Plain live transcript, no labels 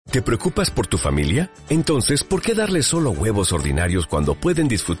¿Te preocupas por tu familia? Entonces, ¿por qué darles solo huevos ordinarios cuando pueden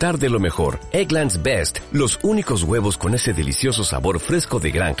disfrutar de lo mejor? Eggland's Best, los únicos huevos con ese delicioso sabor fresco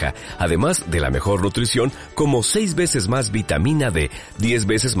de granja, además de la mejor nutrición, como 6 veces más vitamina D, 10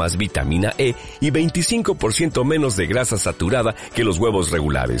 veces más vitamina E y 25% menos de grasa saturada que los huevos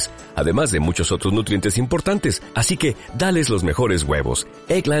regulares, además de muchos otros nutrientes importantes. Así que, dales los mejores huevos.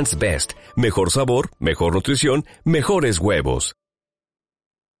 Eggland's Best, mejor sabor, mejor nutrición, mejores huevos.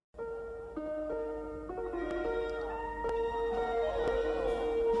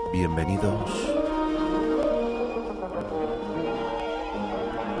 Bienvenidos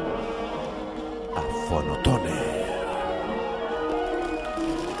a Phonotoner.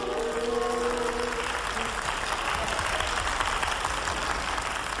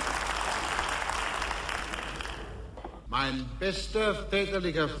 Mein bester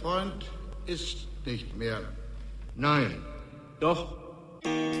väterlicher Freund ist nicht mehr. Nein. Doch.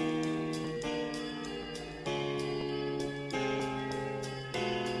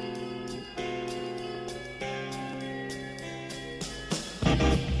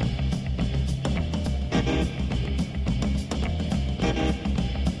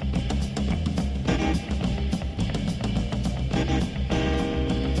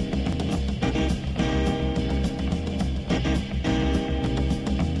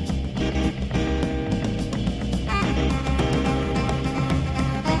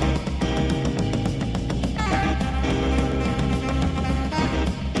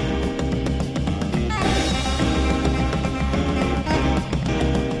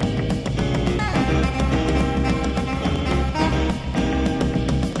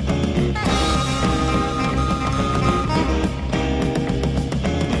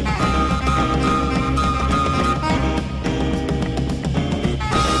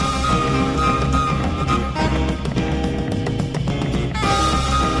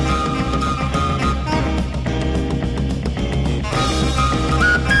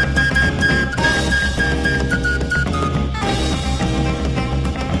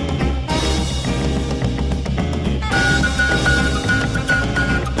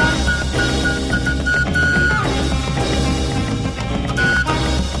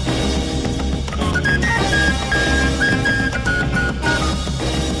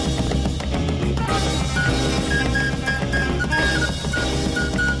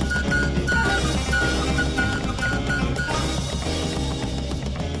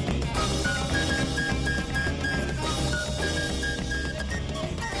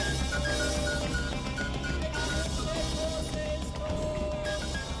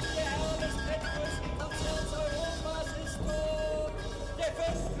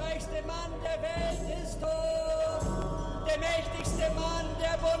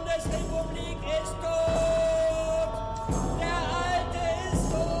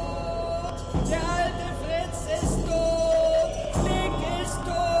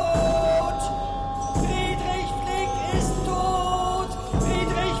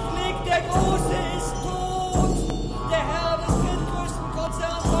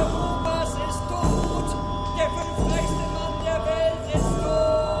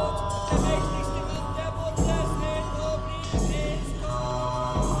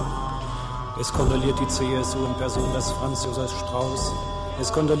 Es kondoliert die CSU in Person des Franz Josef Strauß.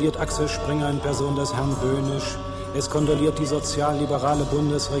 Es kondoliert Axel Springer in Person des Herrn Böhnisch. Es kondoliert die sozialliberale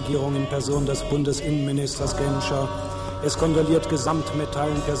Bundesregierung in Person des Bundesinnenministers Genscher. Es kondoliert Gesamtmetall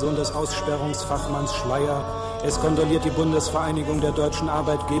in Person des Aussperrungsfachmanns Schleyer. Es kondoliert die Bundesvereinigung der deutschen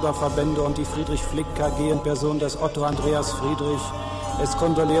Arbeitgeberverbände und die Friedrich Flick KG in Person des Otto Andreas Friedrich. Es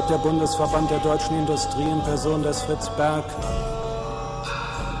kondoliert der Bundesverband der deutschen Industrie in Person des Fritz Berg.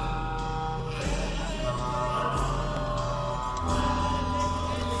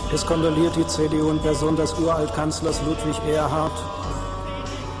 Es kondoliert die CDU in Person des Uraltkanzlers Ludwig Erhard.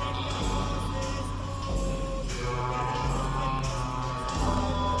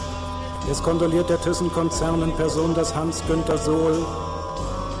 Es kondoliert der Thyssen-Konzern in Person des Hans-Günther Sohl.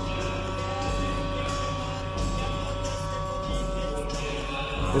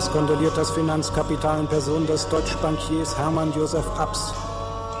 Es kondoliert das Finanzkapital in Person des Deutschbankiers Hermann Josef Abs.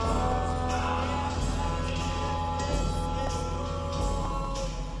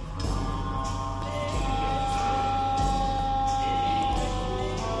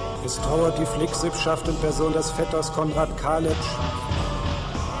 Es trauert die Flick-Sippschaft in Person des Vetters Konrad Kalitsch.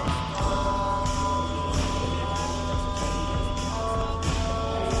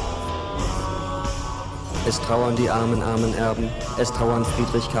 Es trauern die armen Erben. Es trauern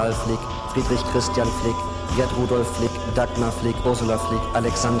Friedrich Karl Flick, Friedrich Christian Flick, Gerd Rudolf Flick, Dagmar Flick, Ursula Flick,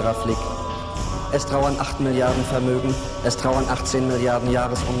 Alexandra Flick. Es trauern 8 Milliarden Vermögen, es trauern 18 Milliarden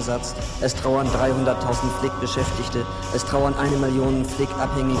Jahresumsatz, es trauern 300.000 Flick-Beschäftigte, es trauern 1 Million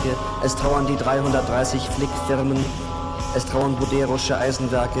Flick-Abhängige, es trauern die 330 Flick-Firmen, es trauern Buderusche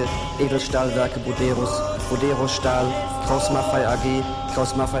Eisenwerke, Edelstahlwerke Buderus, Buderus Stahl, Kraus Maffei AG,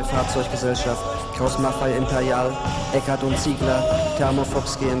 Kraus Maffei Fahrzeuggesellschaft, Kraus Maffei Imperial, Eckert und Ziegler,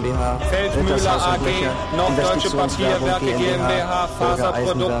 Thermofox GmbH, Feldmüller AG, Norddeutsche Papierwerke GmbH,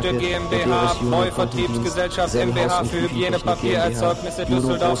 Faserprodukte GmbH, Bräuvertriebsgesellschaft GmbH für Hygienepapiererzeugnisse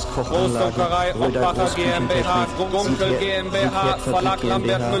Düsseldorf, Großdruckerei Rottbacher GmbH, Gunkel GmbH, Verlag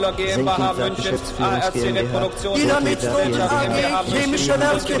Lambert Müller GmbH München, ARC Reproduktionsgesellschaft GmbH Chemische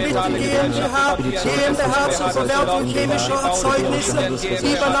Werke GmbH, GmbH zur Verwertung chemischer Erzeugnisse,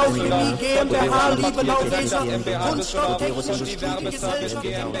 Liebenau Chemie GmbH, Liebenau Laser, Kunststofftechnik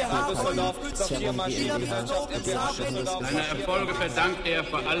Seine Erfolge verdankte er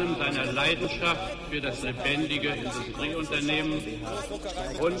vor allem seiner Leidenschaft für das lebendige Industrieunternehmen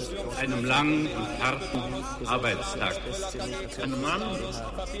und einem langen und harten Arbeitstag. Ein Mann,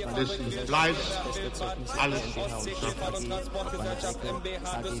 dessen Fleiß alles schafft.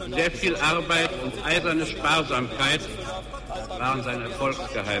 Sehr viel Arbeit und eiserne Sparsamkeit waren sein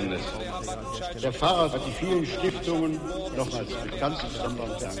Erfolgsgeheimnis. Der Pfarrer hat die vielen Stiftungen nochmals mit ganz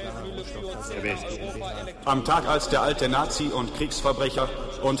besonderem Dank erwähnt. Am Tag, als der alte Nazi und Kriegsverbrecher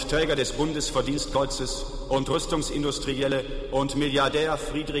und Träger des Bundesverdienstkreuzes und Rüstungsindustrielle und Milliardär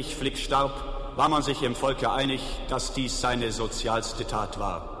Friedrich Flick starb, war man sich im Volke einig, dass dies seine sozialste Tat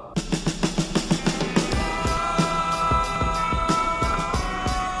war.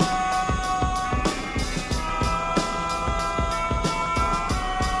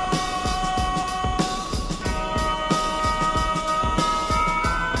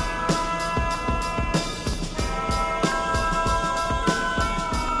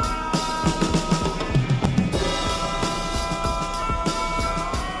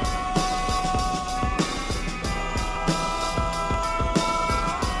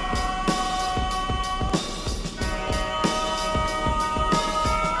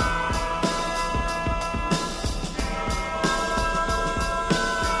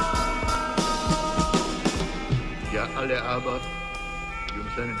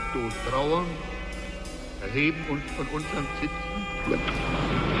 Erheben uns von unserem Sitzen.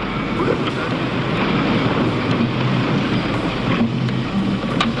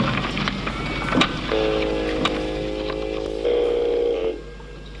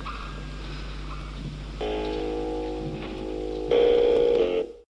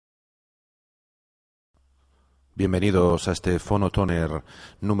 Bienvenidos a este Phonotoner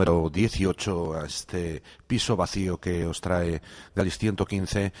número 18, a este piso vacío que os trae Galis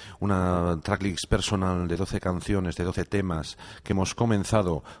 115, una tracklist personal de 12 canciones, de 12 temas, que hemos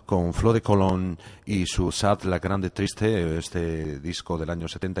comenzado con Floh de Cologne y su Satz, la grande, tristesse, este disco del año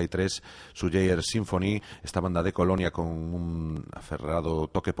 73, su Jaeger Symphony, esta banda de Colonia con un aferrado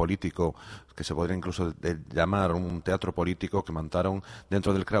toque político, que se podría incluso llamar un teatro político, que montaron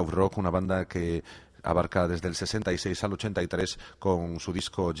dentro del krautrock, una banda que abarca desde el 66 al 83 con su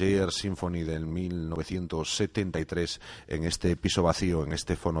disco Jaeger Symphony del 1973 en este piso vacío, en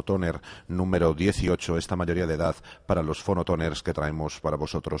este Phonotoner número 18, esta mayoría de edad para los Phonotoners que traemos para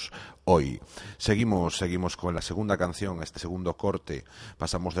vosotros hoy. Seguimos con la segunda canción, este segundo corte.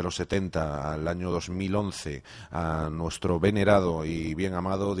 Pasamos de los 70 al año 2011 a nuestro venerado y bien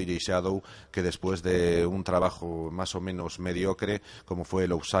amado DJ Shadow, que después de un trabajo más o menos mediocre como fue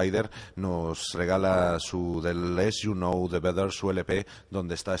el Outsider, nos regala su The Less You Know, The Better, su LP,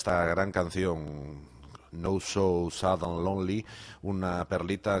 donde está esta gran canción No So Sad and Lonely, una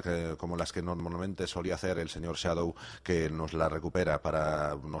perlita como las que normalmente solía hacer el señor Shadow, que nos la recupera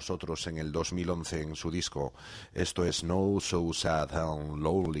para nosotros en el 2011 en su disco. Esto es No So Sad and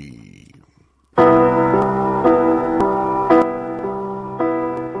Lonely.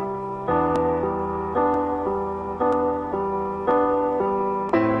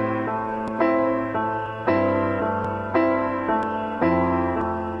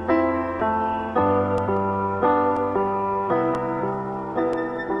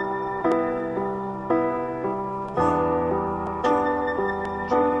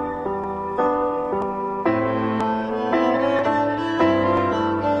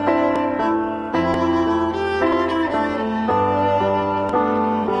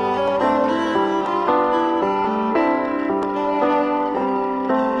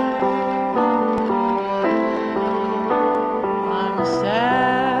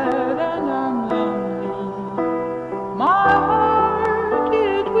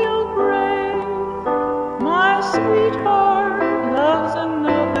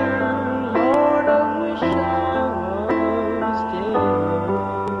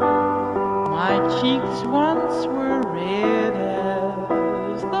 cheeks once were red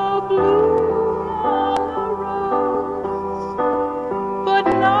as the blue on the rose, but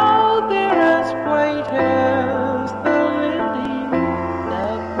now they're as white as the lily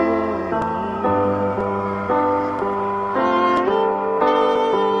that grows.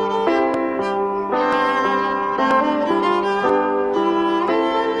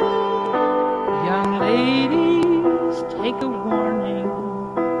 Young ladies, take a warning.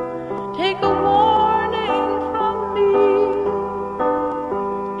 Take a warning from me.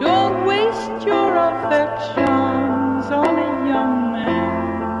 Don't waste your affections on a young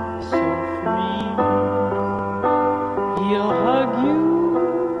man so free. He'll hug you,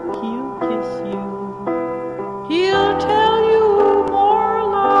 he'll kiss you, he'll tell you more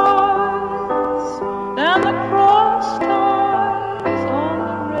lies than the cross ties on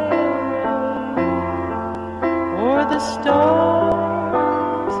the railway or the stars.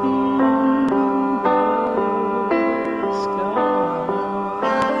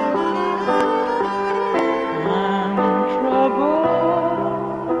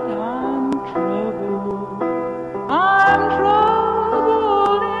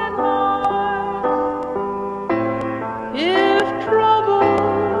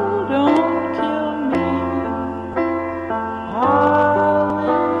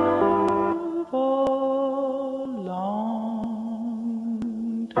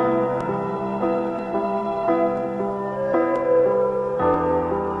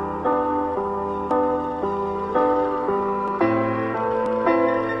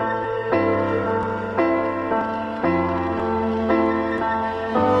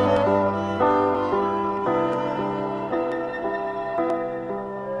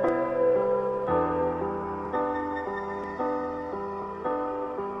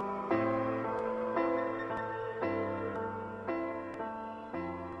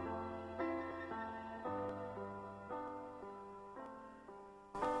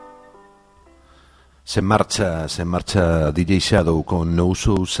 Se marcha DJ Shadow con No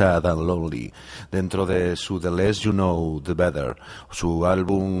So Sad and Lonely dentro de su The Less You Know The Better, su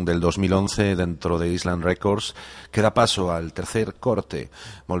álbum del 2011 dentro de Island Records, que da paso al tercer corte.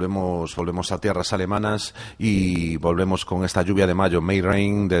 Volvemos a tierras alemanas y volvemos con esta lluvia de mayo, May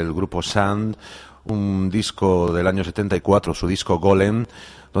Rain del grupo Sand, un disco del año 74, su disco Golem,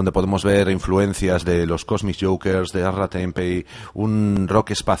 donde podemos ver influencias de los Cosmic Jokers, de Arra Tempey, un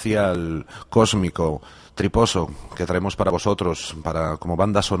rock espacial cósmico, triposo, que traemos para vosotros, como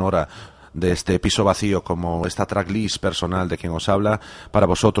banda sonora de este piso vacío, como esta tracklist personal de quien os habla. Para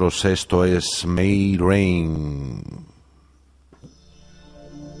vosotros esto es May Rain.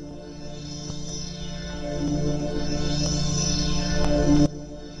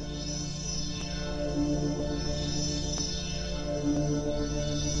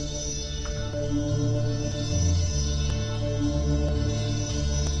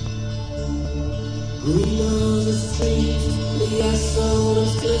 Green on the street, the asphalt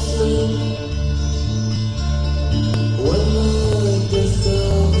is glistening. When the dust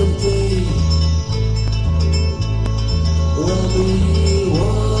of the day will be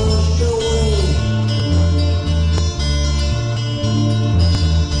washed away.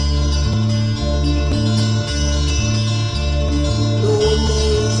 The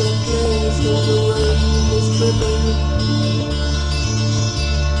windows are closed and the rain is dripping.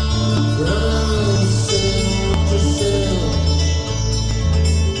 From sail to sail,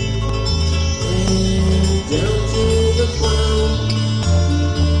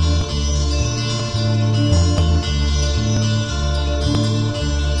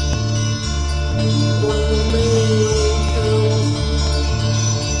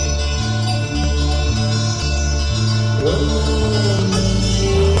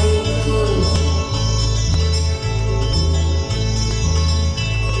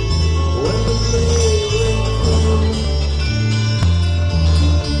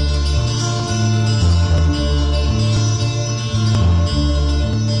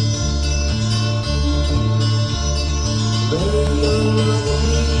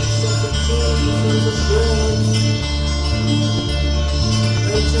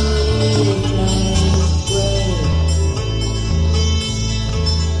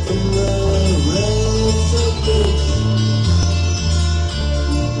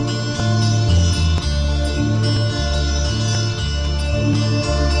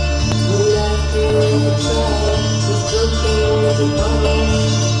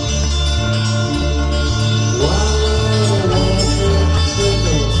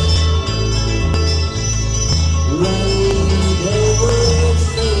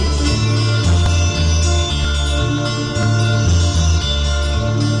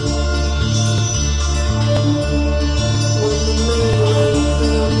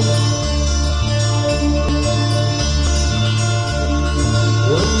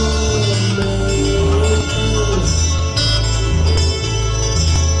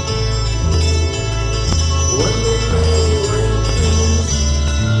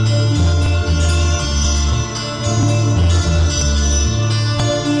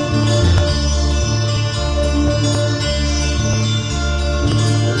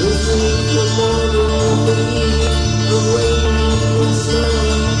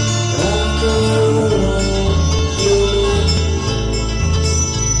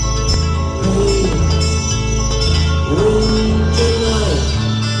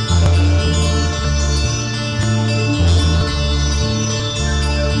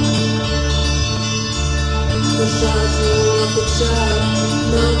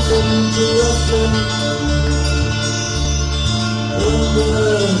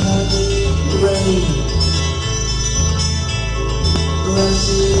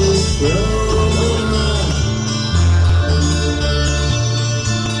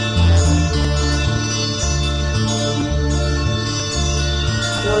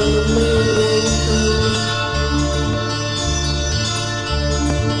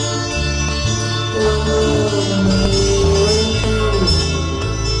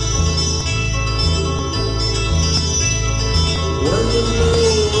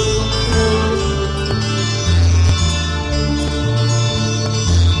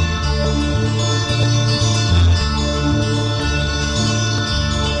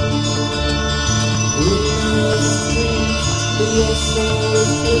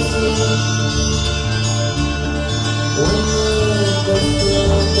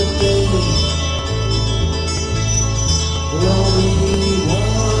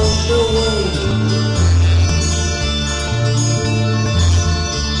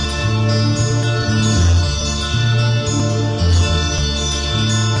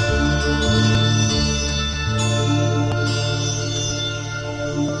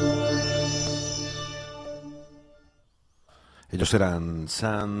 Ellos eran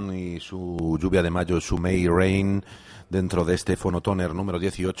Sun y su lluvia de mayo, su May Rain, dentro de este Phonotoner número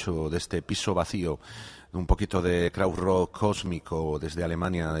 18, de este piso vacío, un poquito de krautrock cósmico desde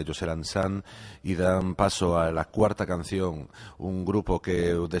Alemania. Ellos eran Sun y dan paso a la cuarta canción, un grupo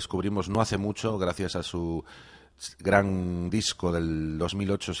que descubrimos no hace mucho gracias a su gran disco del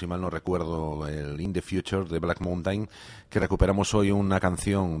 2008, si mal no recuerdo, el In the Future de Black Mountain, que recuperamos hoy una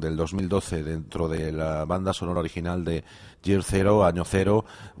canción del 2012 dentro de la banda sonora original de Year Zero, Año Cero,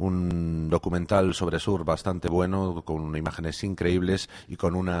 un documental sobre surf bastante bueno, con imágenes increíbles y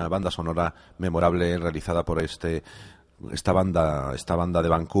con una banda sonora memorable realizada por esta banda de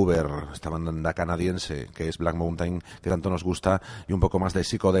Vancouver, esta banda canadiense que es Black Mountain, que tanto nos gusta, y un poco más de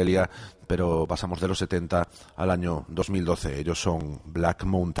psicodelia, pero pasamos de los 70 al año 2012. Ellos son Black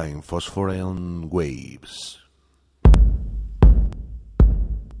Mountain, Phosphorescent Waves.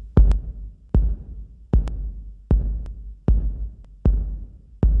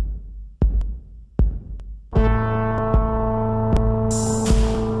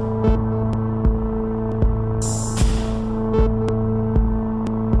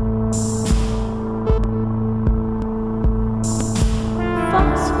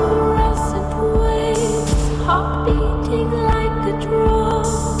 Beating like a drum,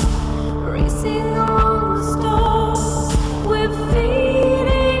 racing on the stars.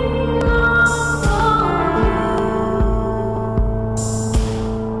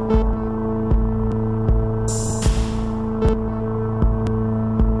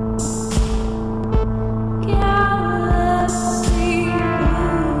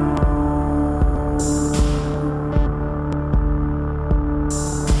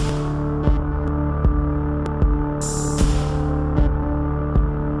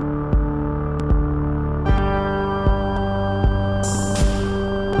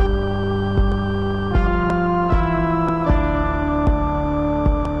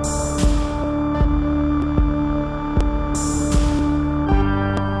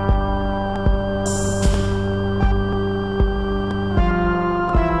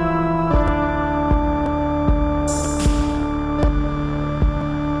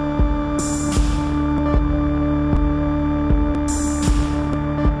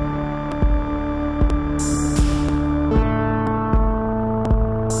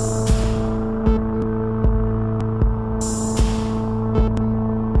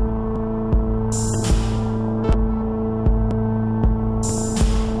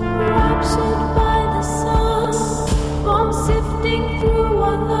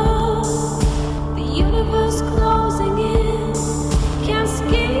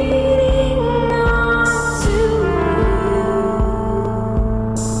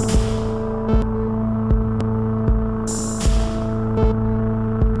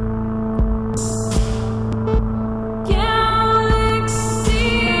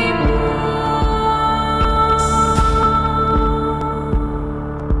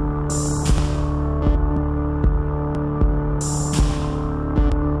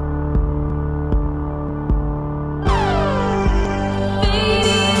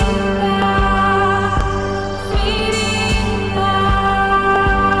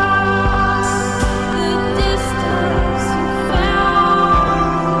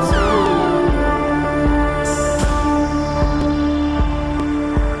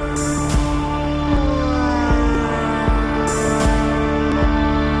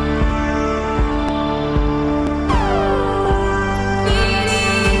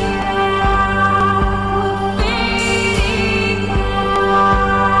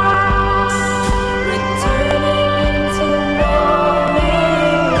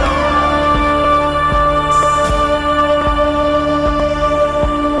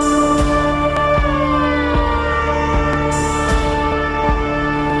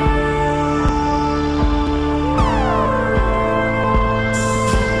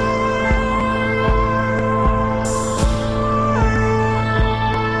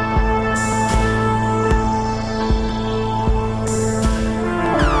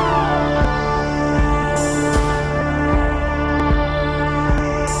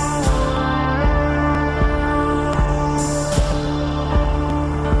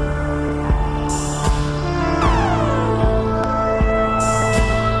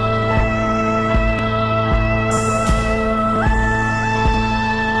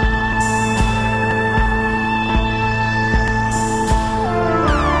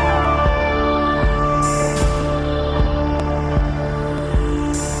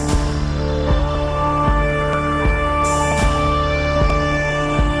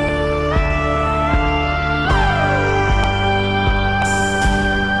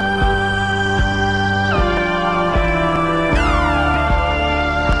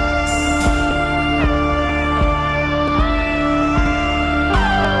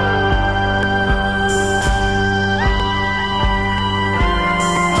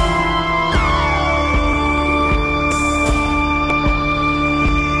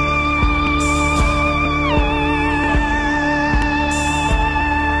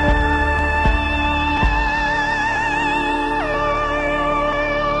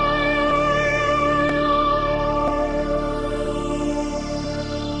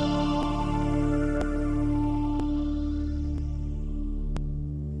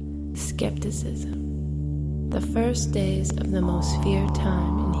 skepticism, the first days of the most feared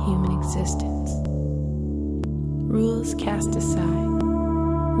time in human existence. Rules cast aside,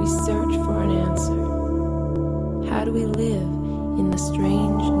 we search for an answer. How do we live in the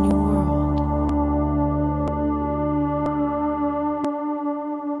strange new world?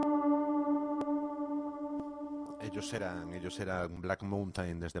 Ellos eran Black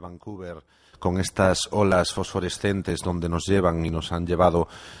Mountain desde Vancouver, con estas olas fosforescentes donde nos llevan y nos han llevado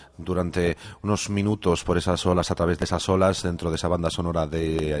durante unos minutos por esas olas, a través de esas olas, dentro de esa banda sonora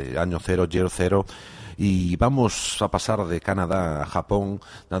de Año Cero, Year Zero. Y vamos a pasar de Canadá a Japón,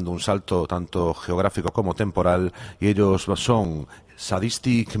 dando un salto tanto geográfico como temporal, y ellos son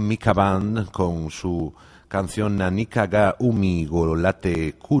Sadistic Mika Band con su canción Nanika ga umi go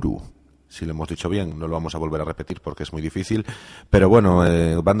late kuru. Si lo hemos dicho bien, no lo vamos a volver a repetir porque es muy difícil. Pero bueno,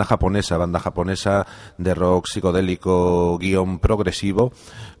 banda japonesa de rock psicodélico _progresivo,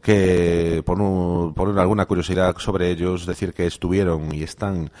 que por alguna curiosidad sobre ellos, decir que estuvieron y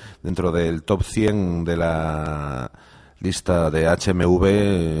están dentro del top 100 de la lista de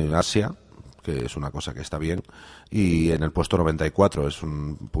HMV Asia, que es una cosa que está bien, y en el puesto 94 es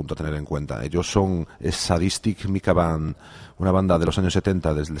un punto a tener en cuenta. Ellos son Sadistic Mika Band, una banda de los años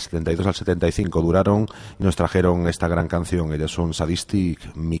 70, desde el 72 al 75 duraron y nos trajeron esta gran canción. Ellos son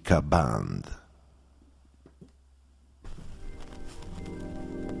Sadistic Mika Band.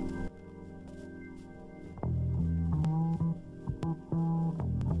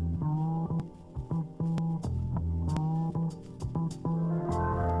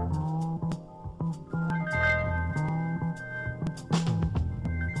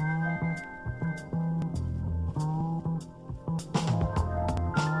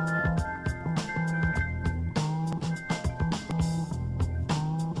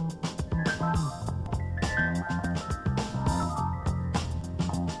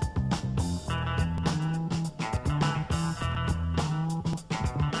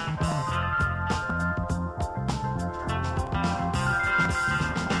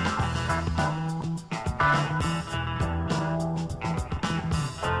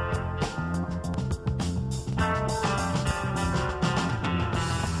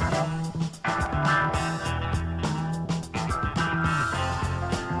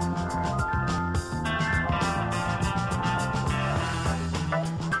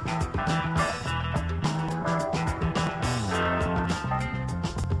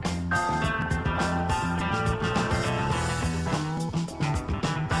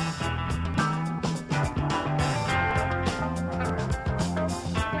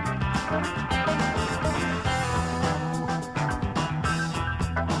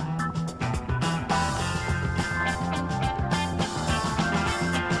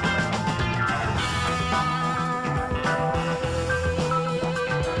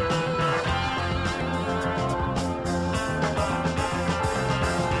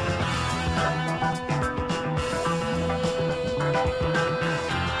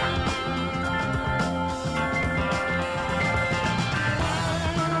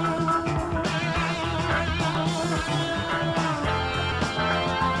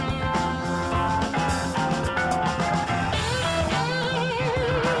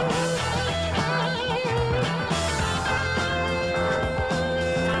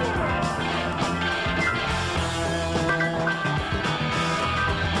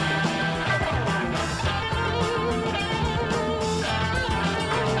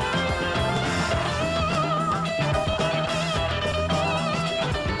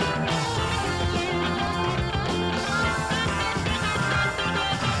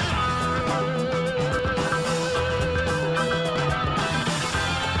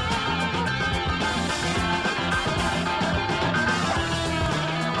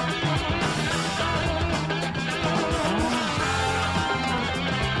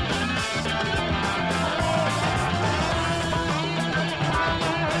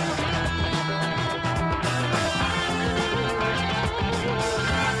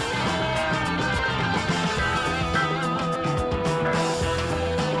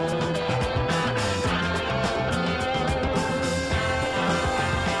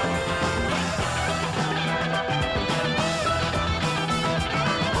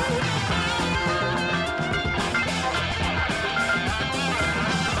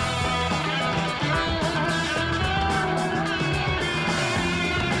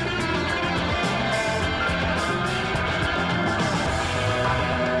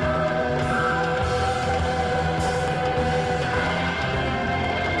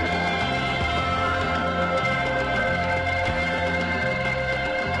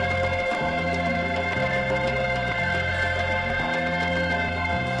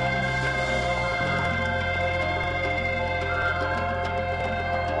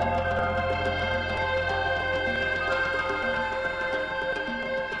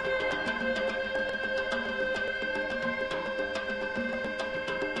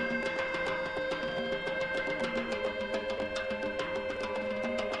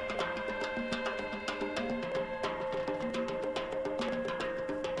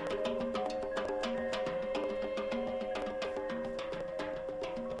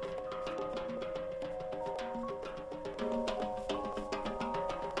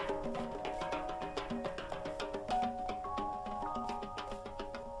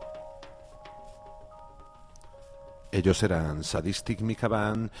 Ellos eran Sadistic Mika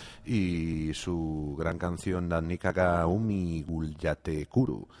Band y su gran canción Nanika yatte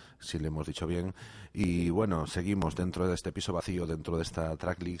kuru, si le hemos dicho bien. Y bueno, seguimos dentro de este piso vacío, dentro de esta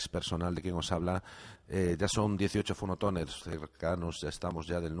tracklist personal de quien os habla. Ya son 18 Phonotoners cercanos, ya estamos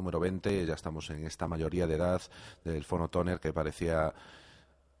ya del número 20, ya estamos en esta mayoría de edad del Phonotoner que parecía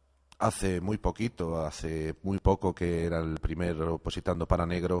hace muy poco que era el primero Positando para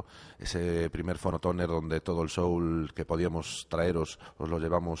Negro, ese primer Phonotoner donde todo el soul que podíamos traeros os lo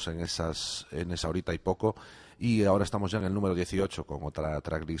llevamos en esa horita y poco. Y ahora estamos ya en el número 18 con otra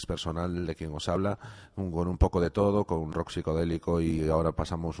tracklist personal de quien os habla, con un poco de todo, con rock psicodélico, y ahora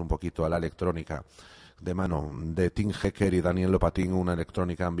pasamos un poquito a la electrónica de mano de Tim Hecker y Daniel Lopatin, una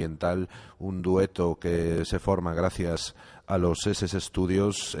electrónica ambiental, un dueto que se forma gracias a los SS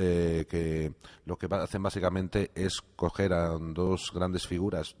Studios, que lo que hacen básicamente es coger a dos grandes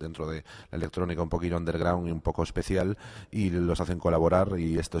figuras dentro de la electrónica un poquillo underground y un poco especial, y los hacen colaborar,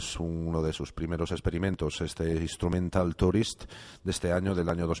 y esto es uno de sus primeros experimentos, este Instrumental Tourist de este año, del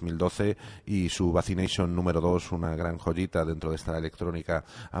año 2012, y su Vaccination número 2, una gran joyita dentro de esta electrónica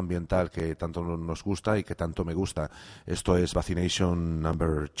ambiental que tanto nos gusta y que tanto me gusta. Esto es Vaccination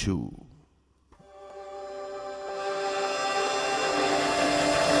number 2.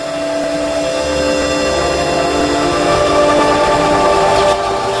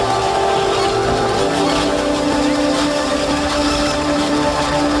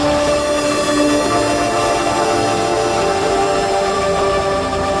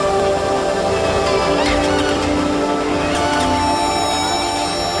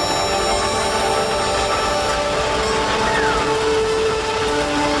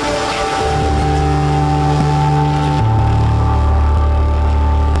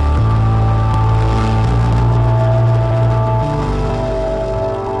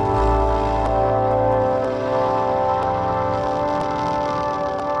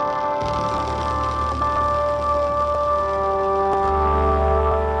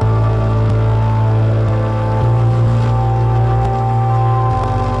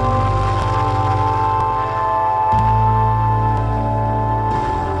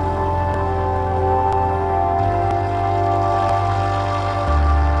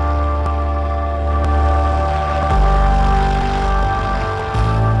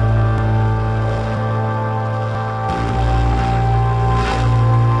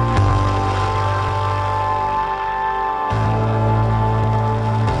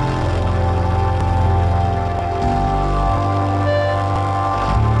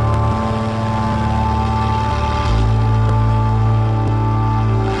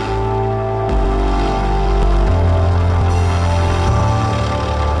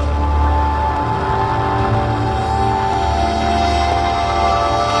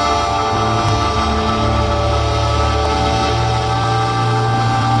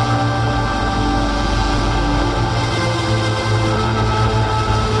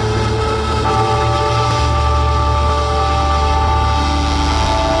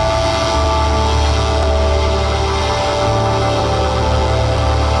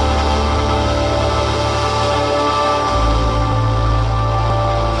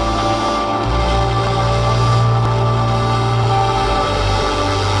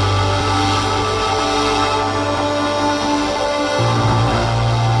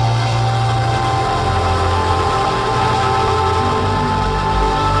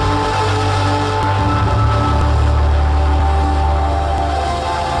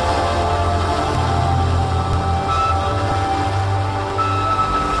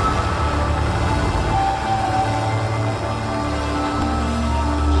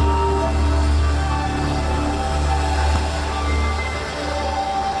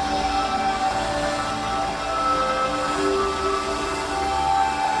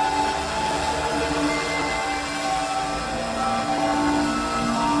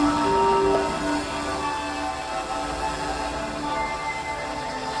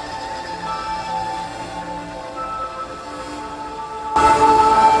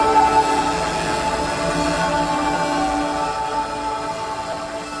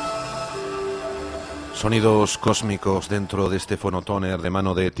 Sonidos cósmicos dentro de este Phonotoner de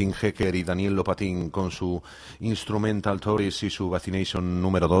mano de Tim Hecker y Daniel Lopatin con su Instrumental Tourist y su Vaccination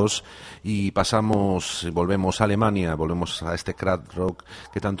número 2. Y volvemos a Alemania, volvemos a este crowd rock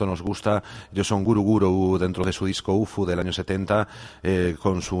que tanto nos gusta. Ellos son Guru dentro de su disco UFO del año 70,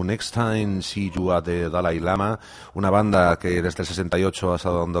 con su Next Time See You de Dalay Lhama, una banda que desde el 68 ha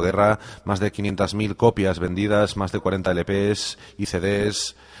estado dando guerra, más de 500.000 copias vendidas, más de 40 LPs y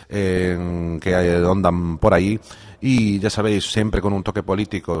CDs, que onda andan por ahí. Y ya sabéis, siempre con un toque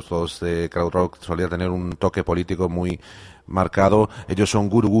político. Los de Krautrock solían tener un toque político muy marcado. Ellos son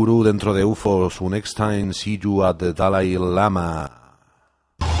Guru dentro de UFOs. Un next time, see you at the Dalay Lhama.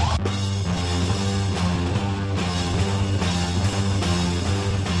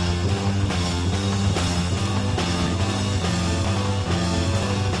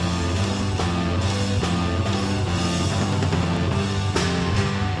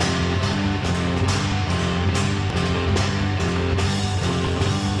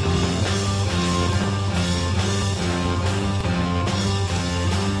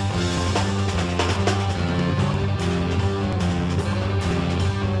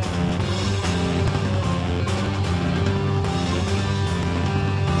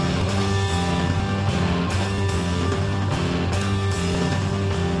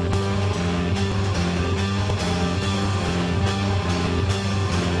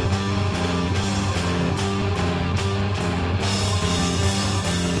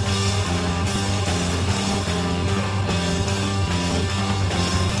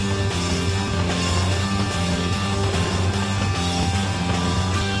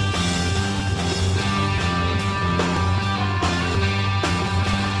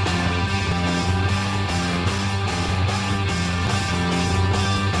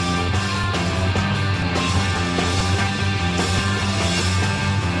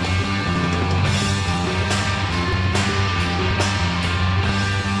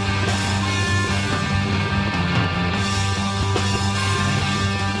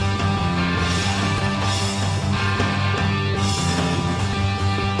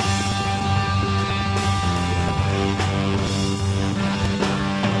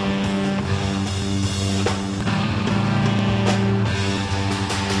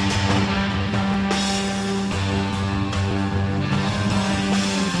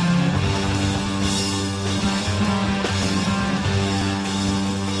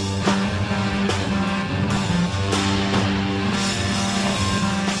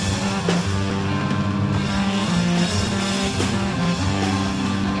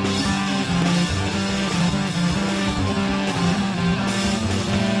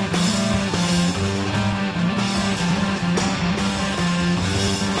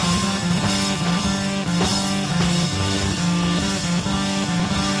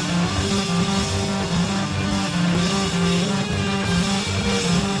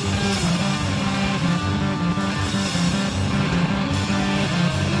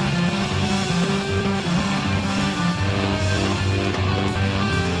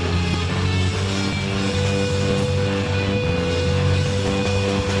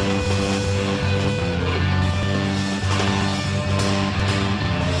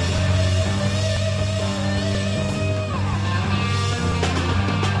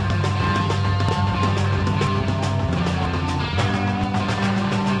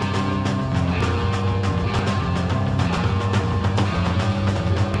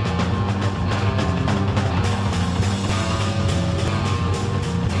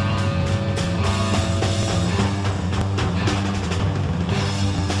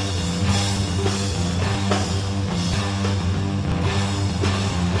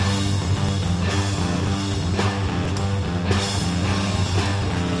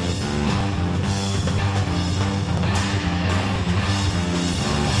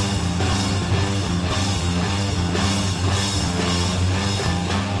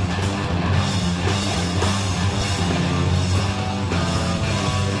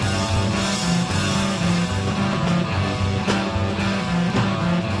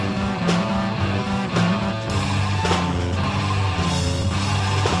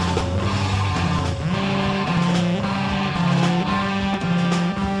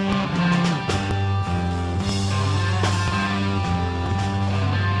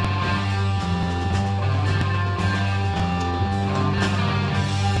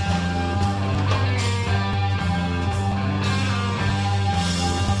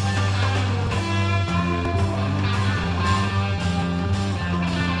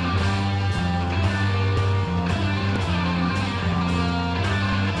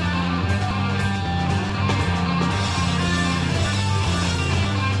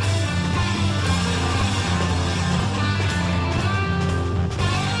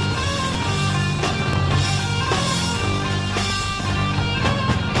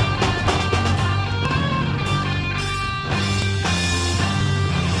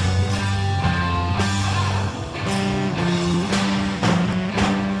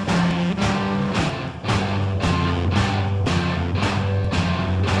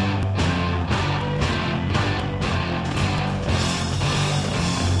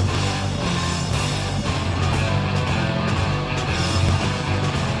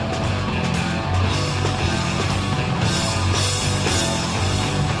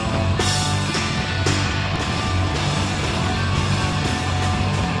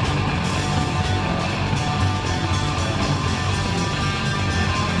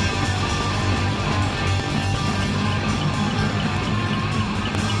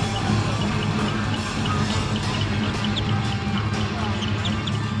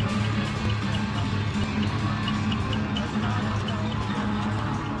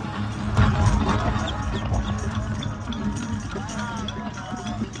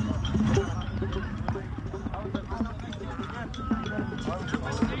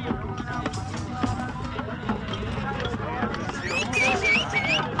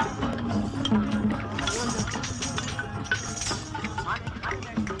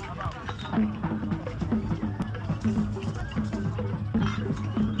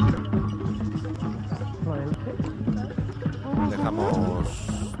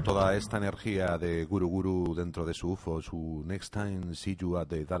 toda esta energía de Guru Guru dentro de su UFO, su Next Time See You at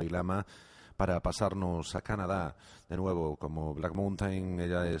the Dalay Lhama, para pasarnos a Canadá de nuevo como Black Mountain.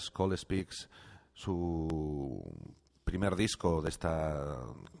 Ella es Cold Specks, su primer disco de esta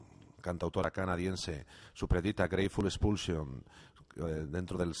cantautora canadiense, su predita Grateful Expulsion,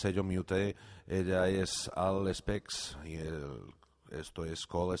 dentro del sello Mute. Ella es All Specks y esto es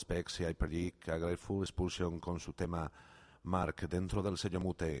Cold Specks y I Predict a Grateful Expulsion con su tema Mark dentro del sello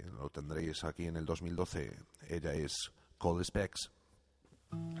Mute. Lo tendréis aquí en el 2012. Ella es Cold Specks.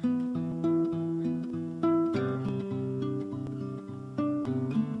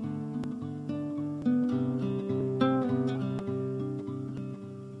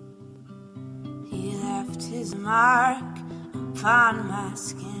 His mark upon my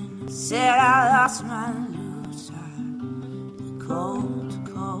skin said I lost my loose heart. The cold,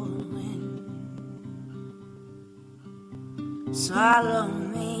 cold wind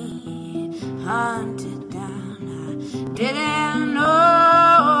swallowed me, hunted down. I didn't know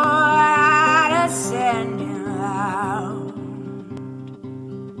how to send him out.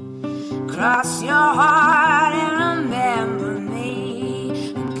 Cross your heart and remember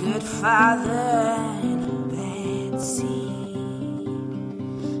me, a good father.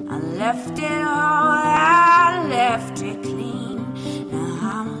 I left it all, I left it clean. Now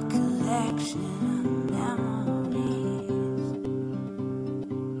I'm a collection of memories.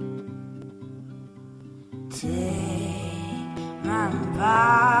 Take my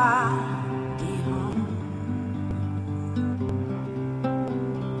body home.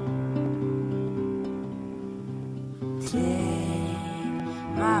 Take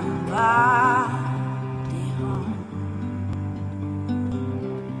my body.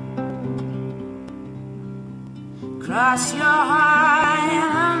 Cross your heart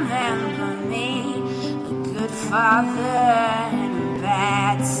and remember me, a good father and a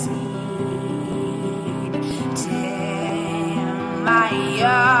bad seed. Take my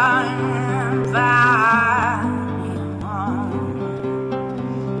young body home.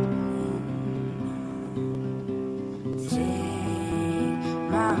 Take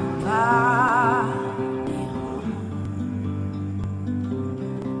my body home.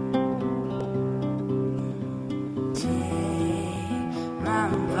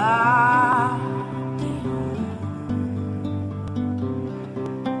 Body home.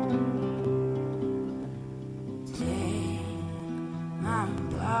 Take my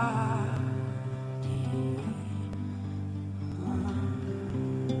body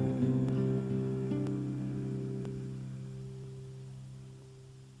home.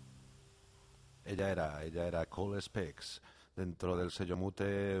 Ella era Cold Specks. Dentro del sello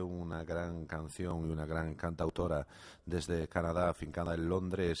Mute, una gran canción y una gran cantautora desde Canadá, afincada en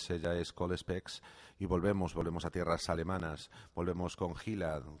Londres. Ella es Cold Specks y volvemos a tierras alemanas. Volvemos con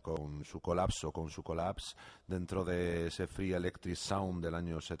Gila, con su Kollaps, dentro de ese Free Electric Sound del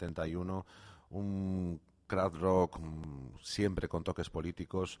año 71. Un crowd rock siempre con toques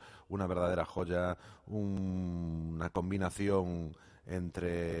políticos, una verdadera joya, una combinación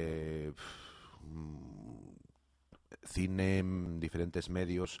entre cine, diferentes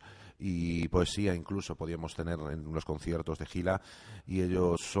medios y poesía incluso podíamos tener en los conciertos de Gila, y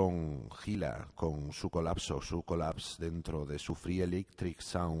ellos son Gila con su Kollaps dentro de su Free Electric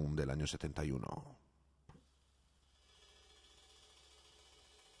Sound del año 71.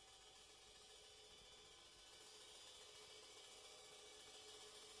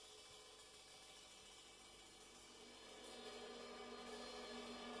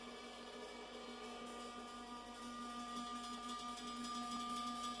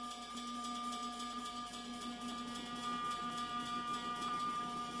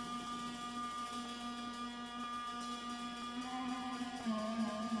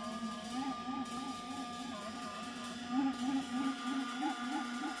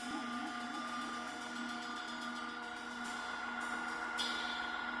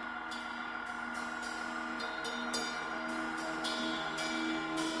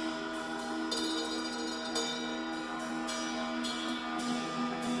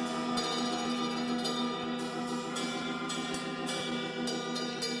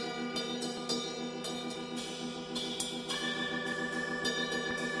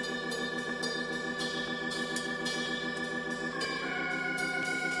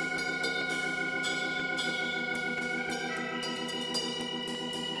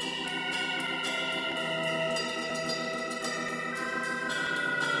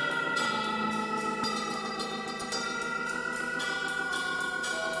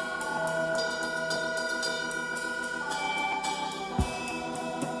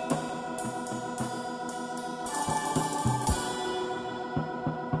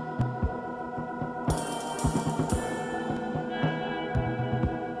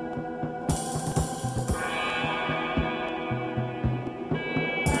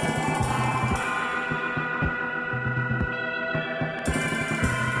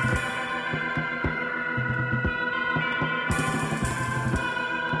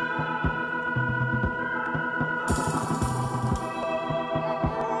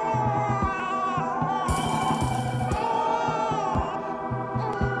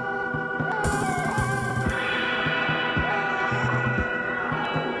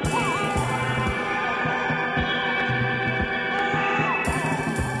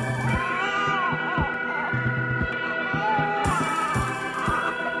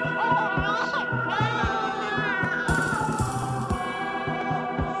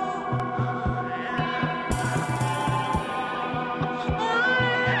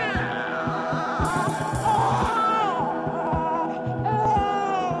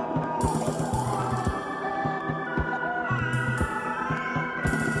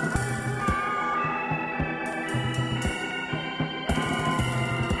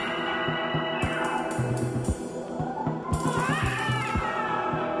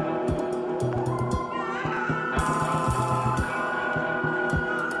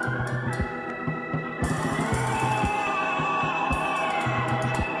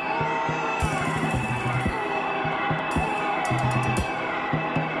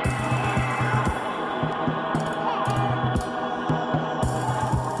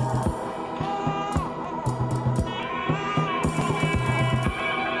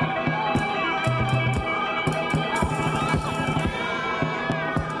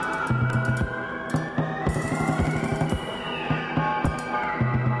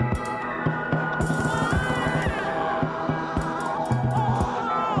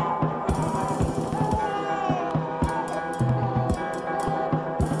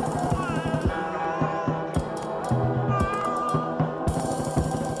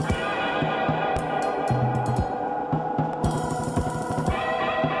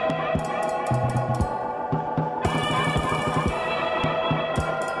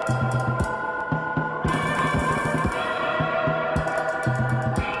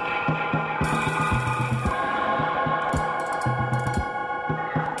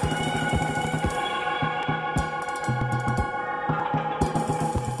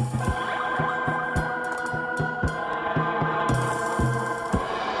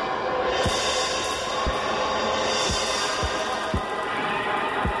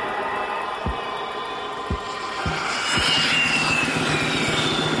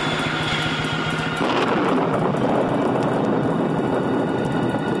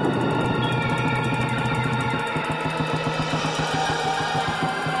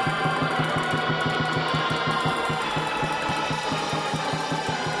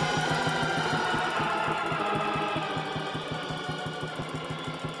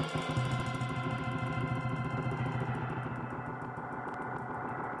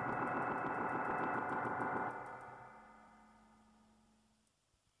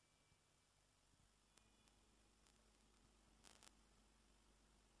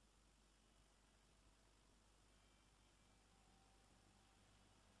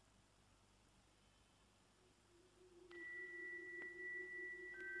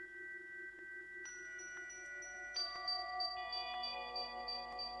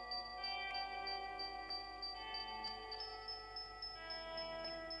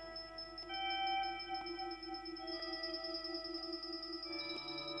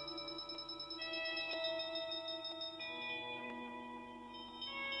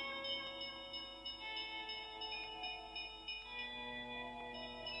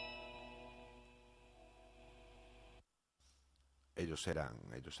 Ellos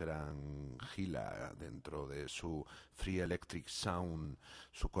eran Gila dentro de su Free Electric Sound,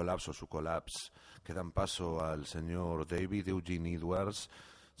 su Kollaps, que dan paso al señor David Eugene Edwards.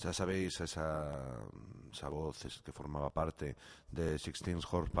 Ya sabéis, esa voz que formaba parte de 16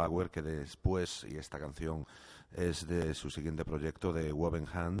 Horsepower, que después, y esta canción es de su siguiente proyecto, de Woven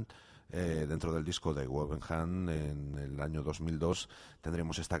Hand. Dentro del disco de Woven Hand, en el año 2002,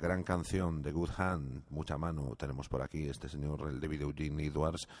 tendremos esta gran canción de Good Hand, mucha mano. Tenemos por aquí este señor, el David Eugene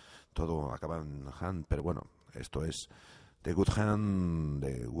Edwards, todo acaba en hand, pero bueno, esto es The Good Hand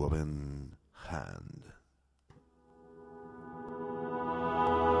de Woven Hand.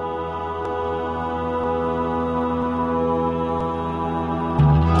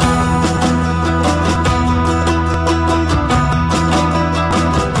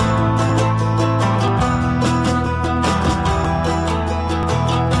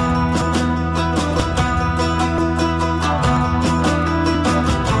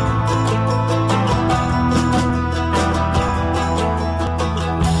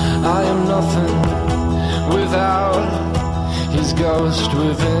 Ghost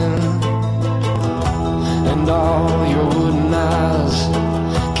within, and all your wooden eyes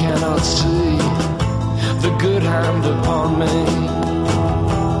cannot see the good hand upon me.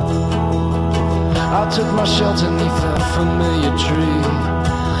 I took my shelter neath a familiar tree.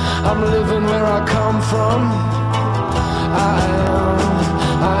 I'm living where I come from.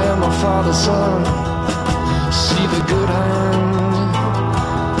 I am my father's son. See the good hand,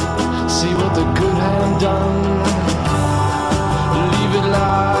 see what the good hand done.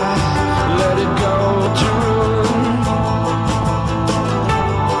 Lie, let it go to ruin,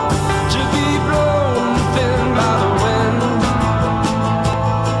 to be blown thin by the wind.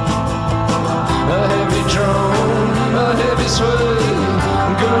 A heavy drone, a heavy sway.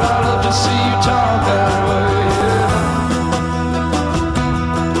 Girl, I love to see you talk that way.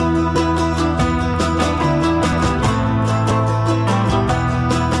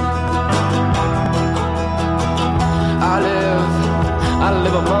 I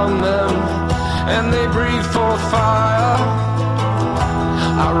live among them, and they breathe forth fire.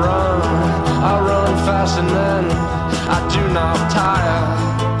 I run fast, and then I do not tire.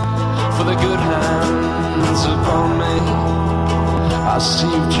 For the good hands upon me, I see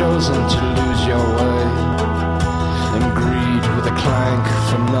you've chosen to lose your way, and greed with a clank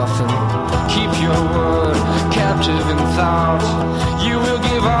for nothing. Keep your word captive in thought. You will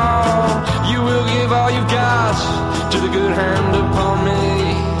give all you've got to the good hand upon me.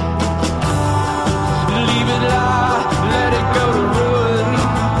 Leave it lie, let it go to ruin,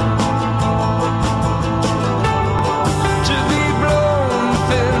 to be blown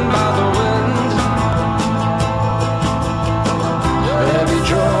thin by the wind. A heavy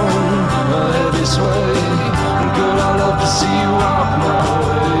drone, a heavy sway. Girl, I love to see you walk my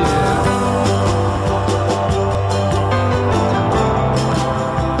way.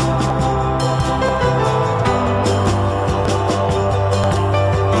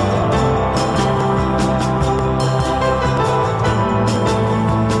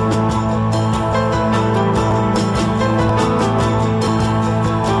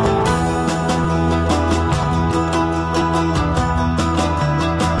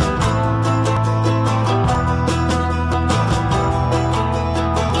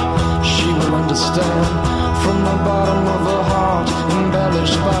 From the bottom of her heart,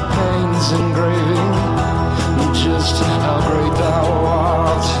 embellished by pain's engraving, just how great thou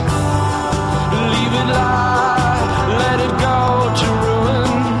art. Leave it lie, let it go to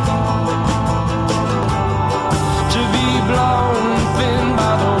ruin, to be blown thin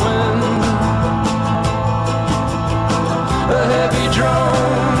by the wind. A heavy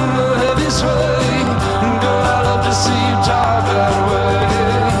drone, a heavy sway. Girl, I love to see you talk that way.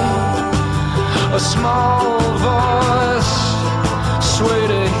 A small voice, sway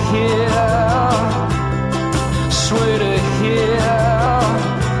to hear, sway to hear.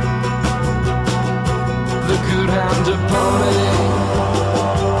 The good hand upon me,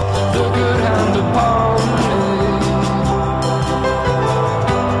 the good hand upon me.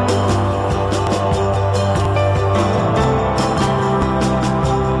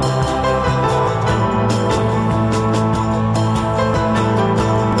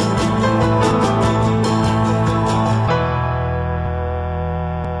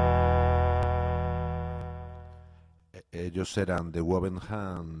 Ellos eran The Woven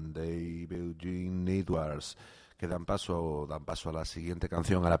Hand, David Eugene Edwards, que dan paso a la siguiente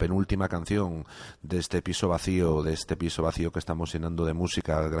canción, a la penúltima canción de este piso vacío, que estamos llenando de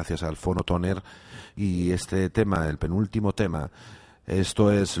música gracias al Phonotoner. Y este tema, el penúltimo tema,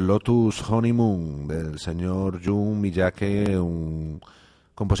 Esto es Lotus Honeymoon del señor Jun Miyake, un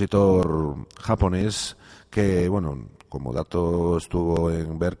compositor japonés que, bueno, como dato estuvo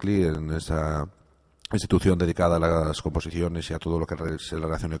en Berkeley, en esa institución dedicada a las composiciones y a todo lo que se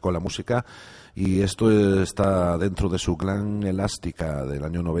relacione con la música, y esto está dentro de su Gran Elástica del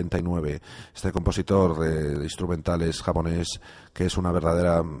año 99. Este compositor de instrumentales japonés que es una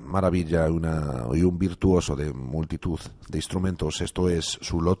verdadera maravilla y un virtuoso de multitud de instrumentos. Esto es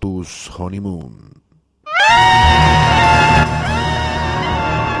su Lotus Honeymoon.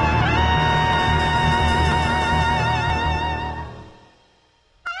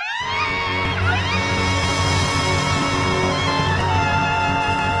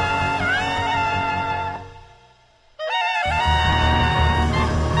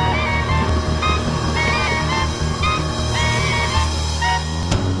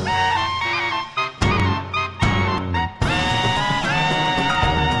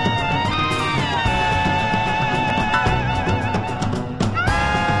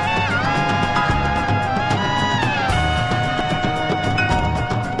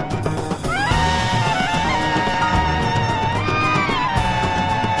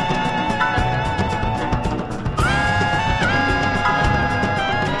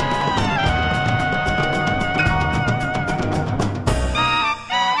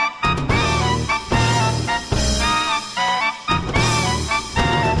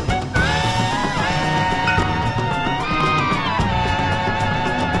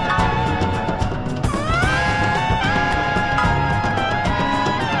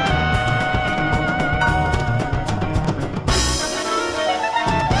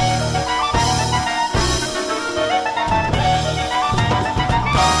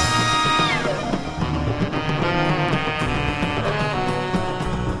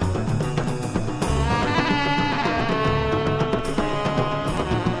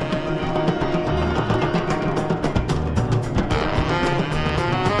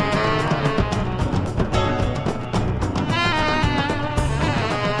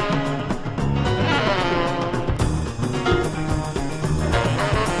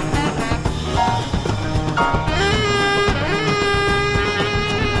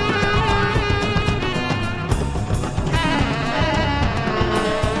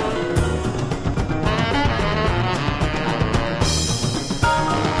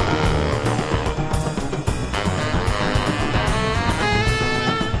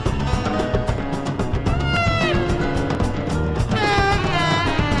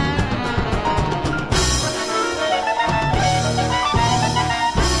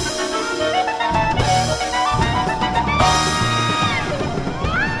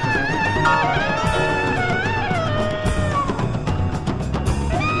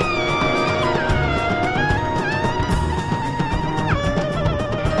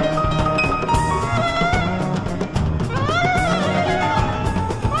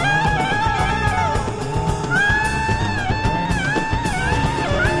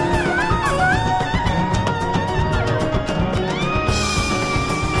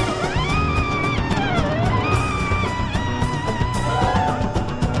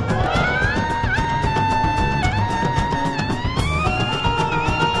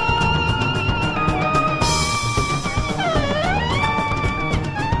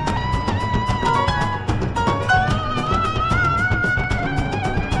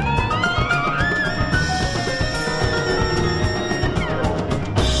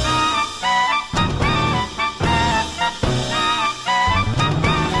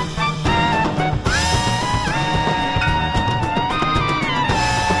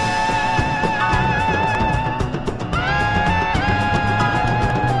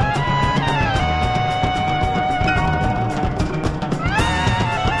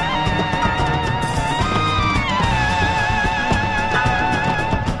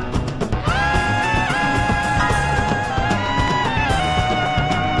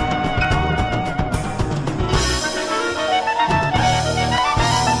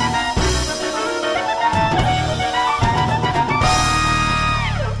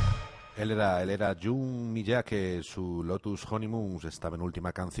 Él era Jun Miyake, su Lotus Honeymoon, esta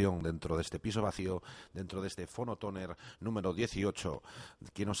penúltima canción dentro de este piso vacío, dentro de este Phonotoner número 18.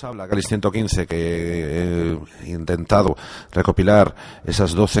 Quien nos habla, Galis 115, que he intentado recopilar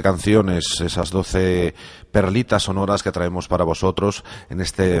esas 12 canciones, esas 12 perlitas sonoras que traemos para vosotros en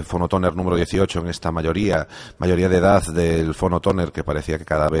este Phonotoner número 18, en esta mayoría de edad del Phonotoner, que parecía que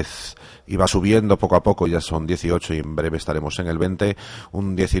cada vez iba subiendo poco a poco. Ya son 18 y en breve estaremos en el 20,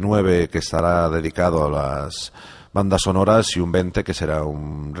 un 19 que estará dedicado a las bandas sonoras y un 20 que será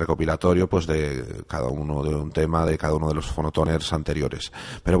un recopilatorio pues de cada uno, de un tema de cada uno de los Phonotoners anteriores.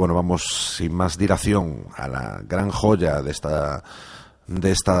 Pero bueno, vamos sin más dilación a la gran joya de esta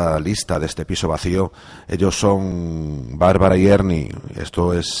lista, de este piso vacío. Ellos son Barbara&Ernie.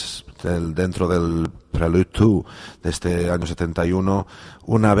 Esto es dentro del Prelude 2 de este año 71,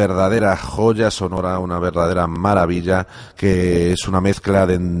 una verdadera joya sonora, una verdadera maravilla, que es una mezcla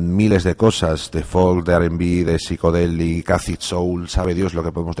de miles de cosas, de folk, de R&B, de psychedelic, acid soul, sabe Dios lo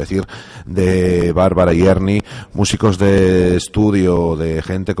que podemos decir de Barbara&Ernie, músicos de estudio de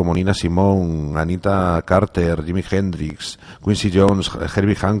gente como Nina Simone, Anita Carter, Jimi Hendrix, Quincy Jones,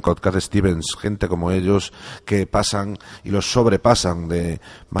 Herbie Hancock, Cat Stevens, gente como ellos que pasan y los sobrepasan de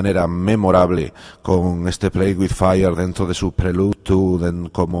manera memorable con este Play With Fire dentro de su Prelude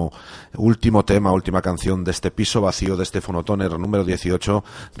 2 como último tema, última canción de este piso vacío, de este Phonotoner número 18,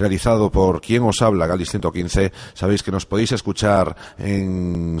 realizado por quien os habla, Galis 115. Sabéis que nos podéis escuchar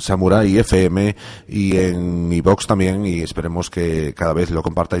en Samurai FM y en iVox también, y esperemos que cada vez lo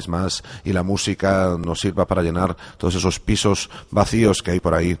compartáis más y la música nos sirva para llenar todos esos pisos vacíos que hay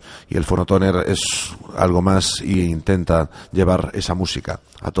por ahí, y el Phonotoner es algo más y intenta llevar esa música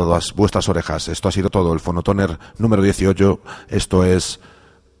a todas vuestras orejas. Esto ha sido todo, el Phonotoner número 18. Esto es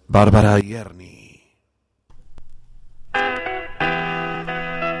Barbara&Ernie.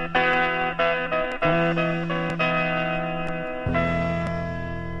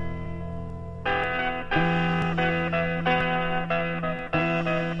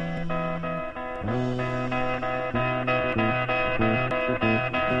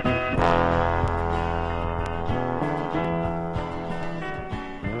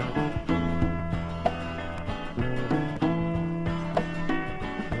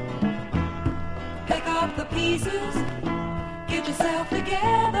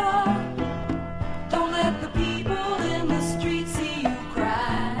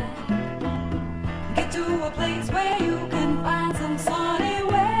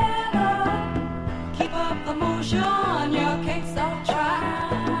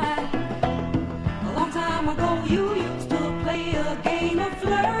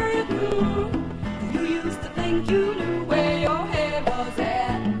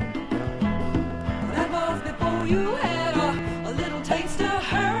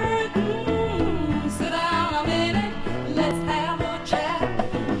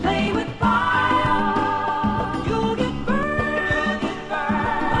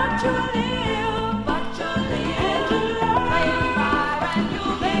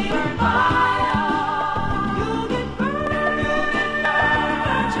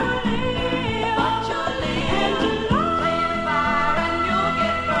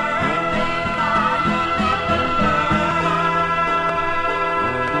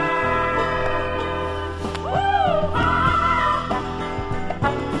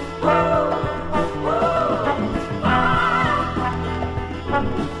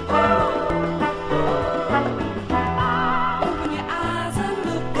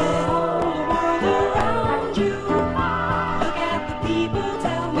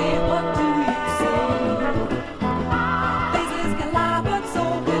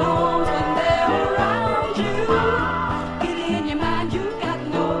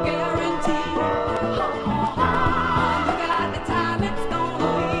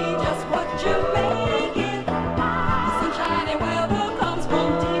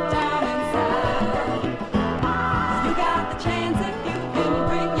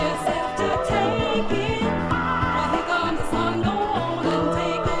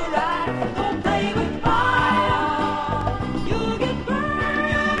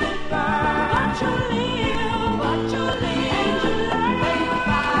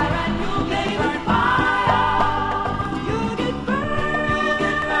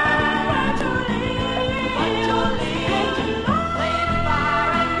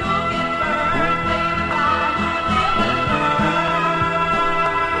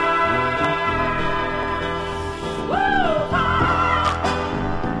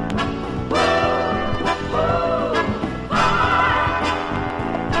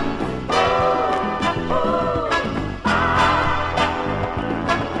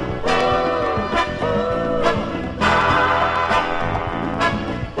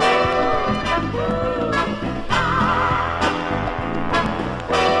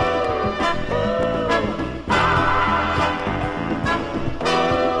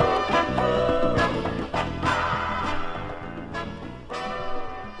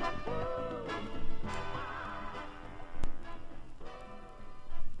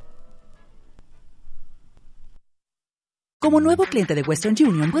 Como nuevo cliente de Western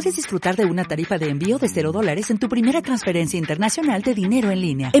Union, puedes disfrutar de una tarifa de envío de $0 en tu primera transferencia internacional de dinero en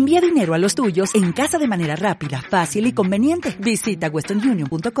línea. Envía dinero a los tuyos en casa de manera rápida, fácil y conveniente. Visita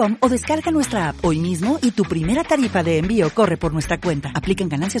westernunion.com o descarga nuestra app hoy mismo y tu primera tarifa de envío corre por nuestra cuenta. Aplican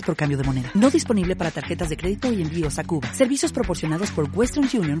ganancias por cambio de moneda. No disponible para tarjetas de crédito y envíos a Cuba. Servicios proporcionados por Western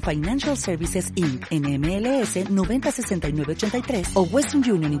Union Financial Services Inc. NMLS 906983 o Western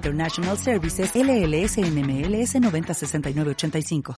Union International Services LLS NMLS 906985.